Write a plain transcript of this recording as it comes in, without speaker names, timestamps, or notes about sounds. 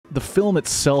the film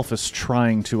itself is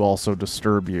trying to also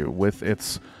disturb you with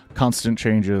its constant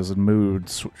changes and mood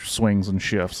swings and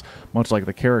shifts, much like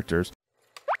the characters.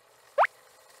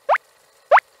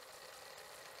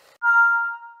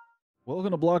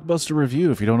 Welcome to Blockbuster Review.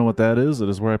 If you don't know what that is, it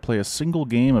is where I play a single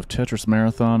game of Tetris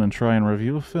Marathon and try and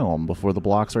review a film before the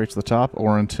blocks reach the top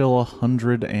or until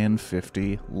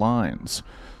 150 lines.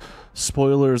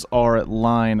 Spoilers are at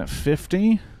line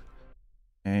 50,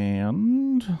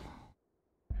 and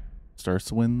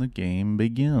starts when the game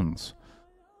begins.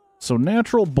 So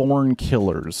Natural Born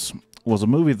Killers was a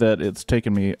movie that it's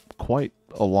taken me quite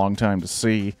a long time to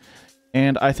see,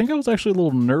 and I think I was actually a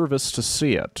little nervous to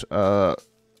see it.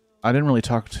 I didn't really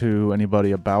talk to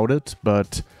anybody about it,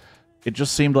 but it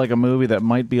just seemed like a movie that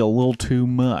might be a little too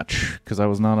much, because I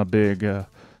was not a big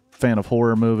fan of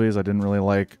horror movies. I didn't really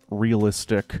like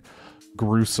realistic,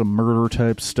 gruesome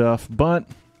murder-type stuff, but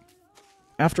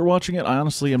after watching it, I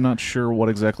honestly am not sure what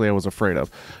exactly I was afraid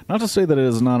of. Not to say that it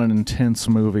is not an intense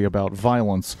movie about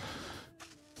violence.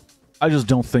 I just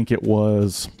don't think it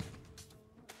was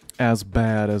as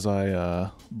bad as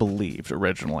I believed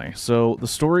originally. So the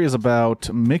story is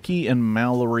about Mickey and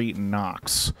Mallory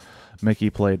Knox.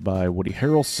 Mickey played by Woody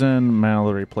Harrelson,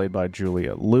 Mallory played by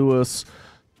Juliette Lewis,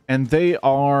 and they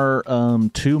are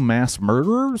two mass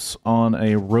murderers on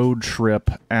a road trip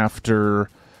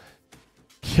after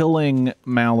killing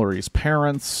Mallory's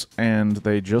parents, and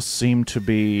they just seem to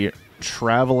be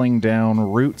traveling down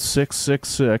Route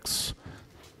 666,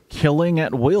 killing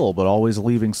at will, but always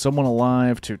leaving someone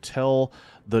alive to tell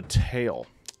the tale.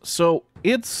 So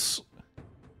it's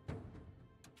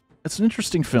an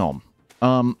interesting film.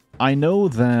 I know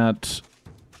that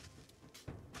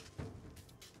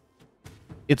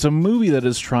it's a movie that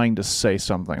is trying to say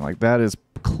something. Like, that is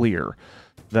clear.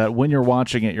 That when you're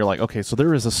watching it, you're like, okay, so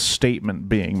there is a statement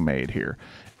being made here.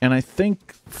 And I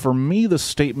think, for me, the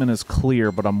statement is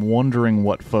clear, but I'm wondering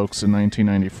what folks in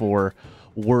 1994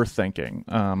 were thinking.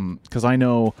 Because I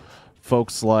know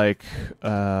folks like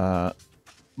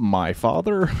my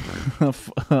father,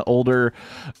 older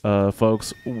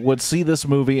folks, would see this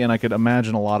movie, and I could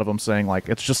imagine a lot of them saying, like,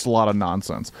 it's just a lot of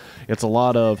nonsense. It's a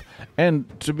lot of...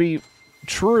 And to be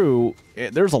true,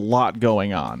 there's a lot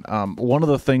going on. One of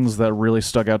the things that really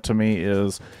stuck out to me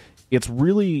is it's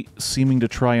really seeming to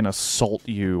try and assault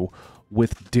you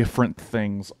with different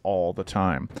things all the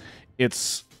time.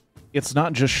 It's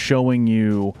not just showing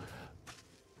you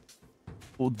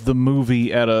the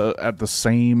movie at the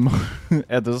same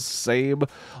at the same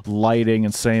lighting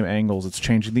and same angles. It's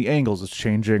changing the angles. It's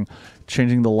changing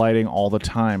the lighting all the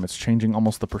time. It's changing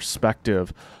almost the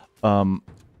perspective,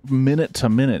 minute to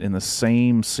minute in the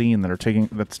same scene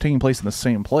that's taking place in the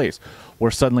same place,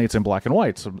 where suddenly it's in black and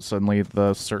white. So suddenly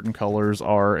the certain colors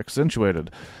are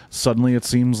accentuated. Suddenly it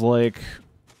seems like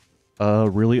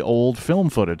really old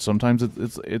film footage. Sometimes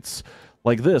it's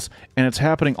like this, and it's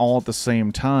happening all at the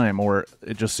same time, or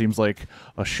it just seems like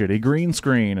a shitty green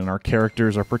screen, and our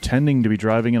characters are pretending to be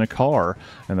driving in a car,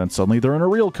 and then suddenly they're in a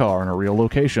real car in a real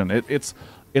location. It's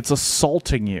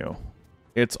assaulting you.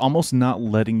 It's almost not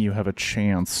letting you have a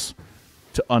chance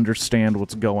to understand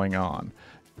what's going on.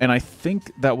 And I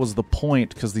think that was the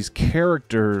point, because these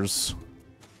characters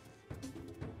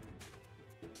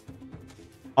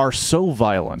are so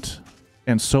violent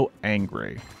and so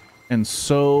angry and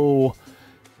so,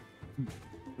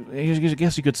 I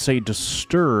guess you could say,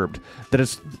 disturbed,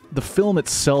 that the film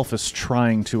itself is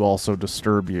trying to also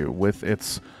disturb you with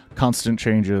its constant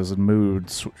changes and mood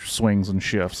swings and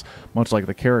shifts, much like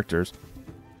the characters.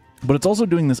 But it's also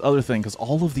doing this other thing, because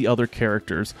all of the other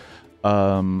characters,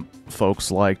 folks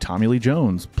like Tommy Lee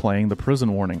Jones playing the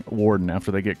prison warden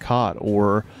after they get caught,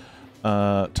 or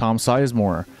Tom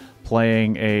Sizemore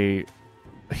playing a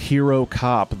hero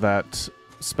cop that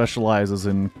specializes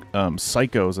in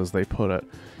psychos, as they put it,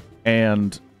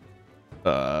 and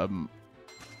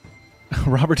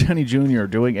Robert Downey Jr.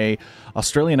 doing a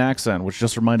Australian accent, which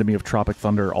just reminded me of Tropic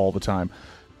Thunder all the time,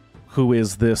 who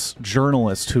is this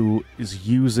journalist who is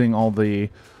using all the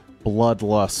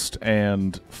bloodlust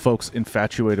and folks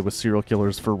infatuated with serial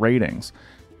killers for ratings.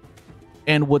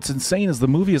 And what's insane is the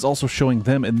movie is also showing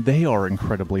them, and they are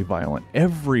incredibly violent.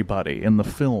 Everybody in the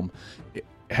film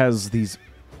has these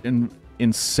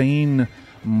insane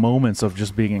moments of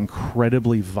just being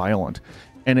incredibly violent.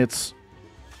 And it's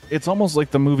almost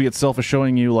like the movie itself is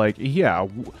showing you, like, yeah,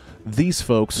 these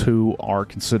folks who are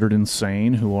considered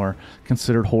insane, who are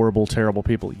considered horrible, terrible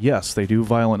people, yes, they do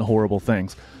violent, horrible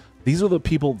things. These are the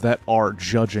people that are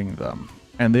judging them.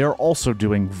 And they are also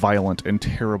doing violent and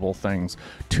terrible things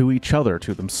to each other,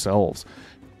 to themselves.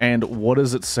 And what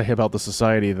does it say about the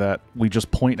society that we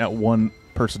just point at one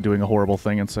person doing a horrible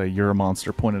thing and say, you're a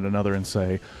monster, point at another and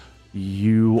say,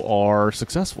 you are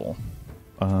successful.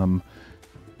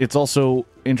 It's also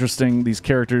interesting, these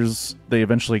characters, they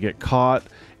eventually get caught,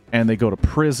 and they go to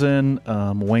prison.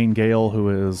 Wayne Gale,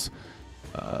 who is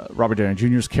Robert Downey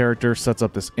Jr.'s character, sets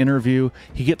up this interview.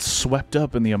 He gets swept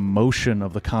up in the emotion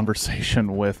of the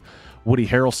conversation with Woody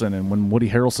Harrelson, and when Woody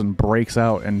Harrelson breaks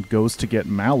out and goes to get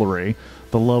Mallory,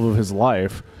 the love of his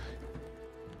life,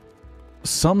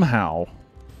 somehow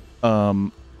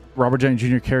Robert Downey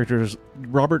Jr.'s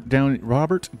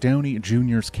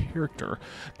character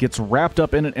gets wrapped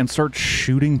up in it and starts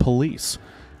shooting police.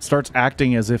 Starts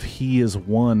acting as if he is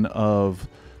one of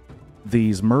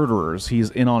these murderers.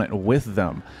 He's in on it with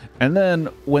them. And then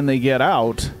when they get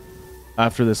out,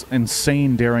 after this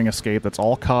insane daring escape that's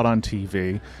all caught on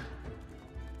TV,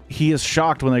 he is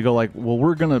shocked when they go like, well,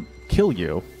 we're gonna kill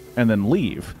you and then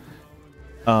leave.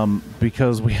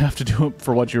 Because we have to do it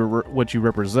for what you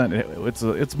represent.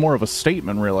 It's more of a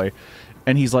statement, really.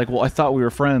 And he's like, well, I thought we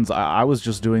were friends. I was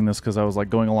just doing this because I was like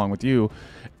going along with you.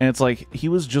 And it's like he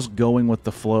was just going with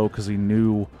the flow because he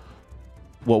knew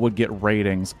what would get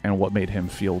ratings and what made him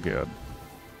feel good.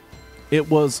 It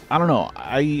was, I don't know,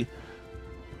 I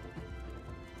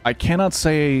cannot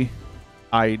say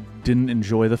I didn't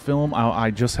enjoy the film.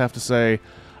 I just have to say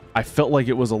I felt like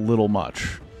it was a little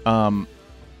much.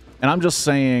 And I'm just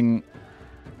saying,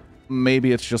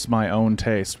 maybe it's just my own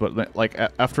taste, but like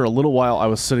after a little while, I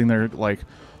was sitting there like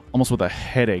almost with a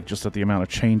headache just at the amount of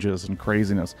changes and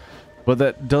craziness. But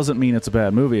that doesn't mean it's a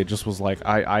bad movie. It just was like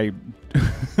I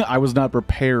was not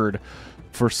prepared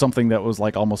for something that was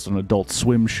like almost an Adult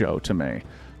Swim show to me.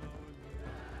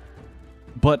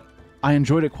 But I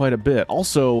enjoyed it quite a bit.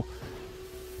 Also,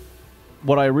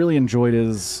 what I really enjoyed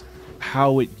is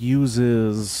how it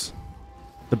uses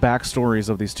the backstories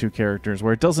of these two characters,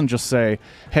 where it doesn't just say,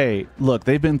 hey, look,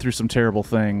 they've been through some terrible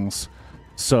things,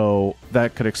 so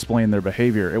that could explain their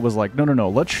behavior. It was like, no,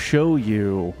 let's show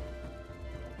you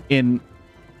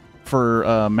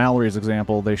for Mallory's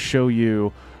example, they show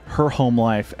you her home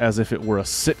life as if it were a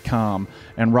sitcom,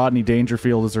 and Rodney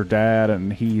Dangerfield is her dad,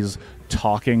 and he's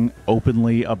talking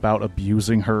openly about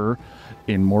abusing her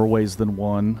in more ways than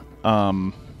one.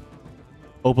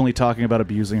 Openly talking about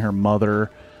abusing her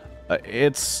mother.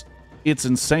 It's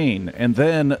insane. And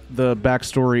then the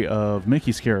backstory of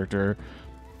Mickey's character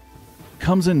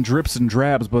comes in drips and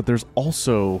drabs, but there's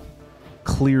also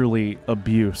clearly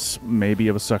abuse, maybe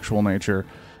of a sexual nature,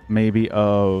 maybe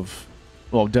of,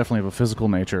 well, definitely of a physical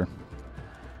nature.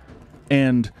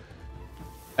 And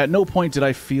at no point did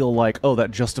I feel like, oh,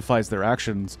 that justifies their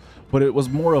actions, but it was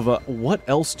more of a, what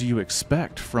else do you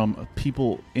expect from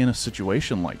people in a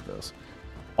situation like this?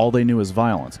 All they knew is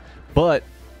violence. But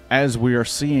as we are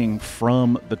seeing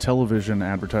from the television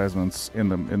advertisements in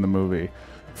the movie,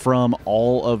 from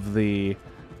all of the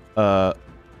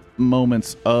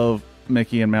moments of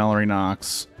Mickey and Mallory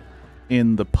Knox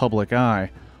in the public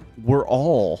eye, we're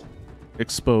all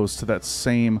exposed to that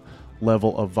same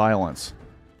level of violence.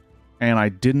 And I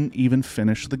didn't even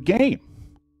finish the game.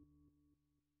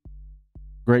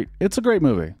 Great. It's a great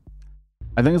movie.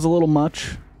 I think it's a little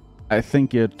much. I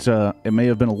think it may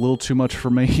have been a little too much for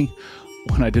me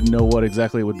when I didn't know what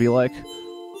exactly it would be like.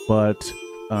 But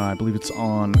I believe it's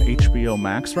on HBO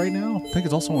Max right now. I think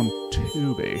it's also on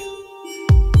Tubi.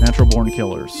 Natural Born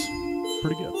Killers.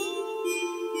 Pretty good.